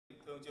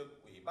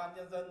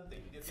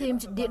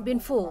Themed Dien Bien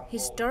Phu,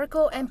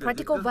 Historical and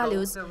Practical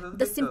Values,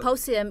 the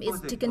symposium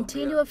is to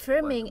continue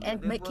affirming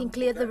and making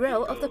clear the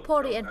role of the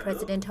party and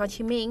President Ho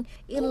Chi Minh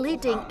in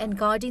leading and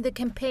guiding the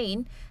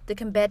campaign, the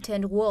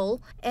combatant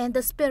role, and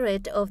the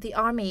spirit of the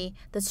army,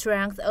 the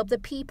strength of the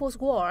people's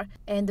war,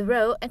 and the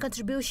role and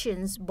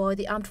contributions by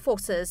the armed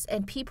forces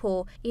and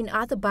people in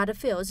other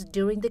battlefields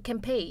during the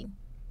campaign.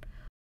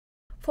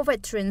 For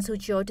veterans who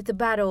joined the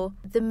battle,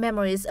 the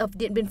memories of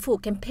Dien Bien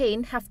Phu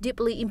campaign have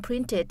deeply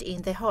imprinted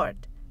in their heart.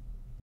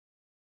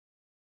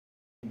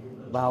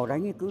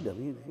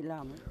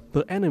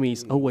 The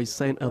enemies always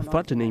sent a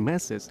threatening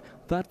message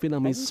that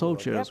Vietnamese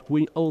soldiers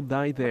will all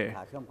die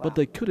there, but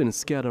they couldn't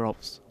scare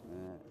us.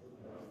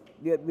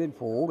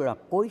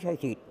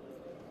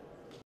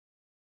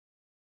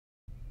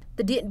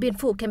 The Dien Bien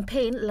Phu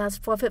campaign lasts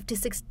for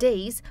 56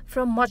 days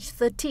from March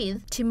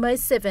 13th to May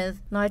 7th,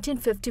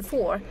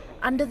 1954,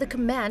 under the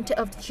command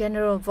of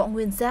General Võ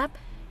Nguyên Giáp.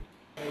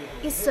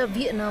 It saw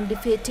Vietnam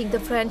defeating the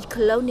French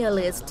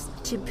colonialists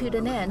to put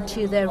an end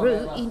to their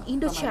rule in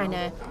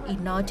Indochina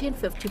in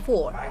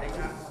 1954.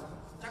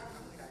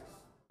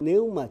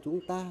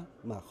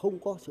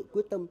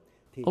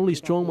 Only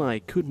strong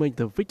mind could make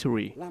the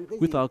victory.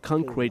 Without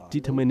concrete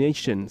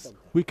determinations,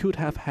 we could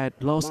have had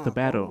lost the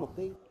battle.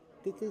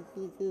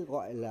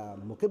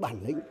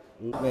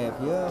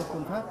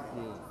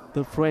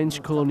 The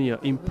French colonial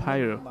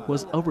empire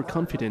was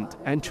overconfident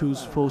and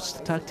chose false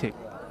tactics.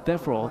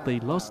 Therefore, they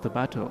lost the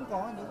battle.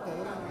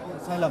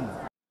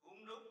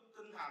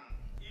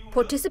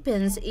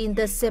 Participants in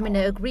the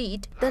seminar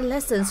agreed that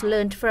lessons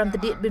learned from the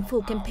Dien Bien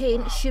Phu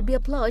campaign should be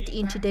applied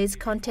in today's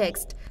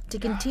context to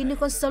continue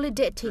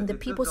consolidating the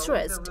people's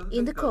trust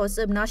in the cause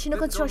of national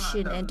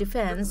construction and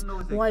defense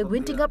while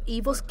winding up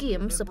evil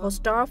schemes of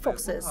hostile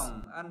forces.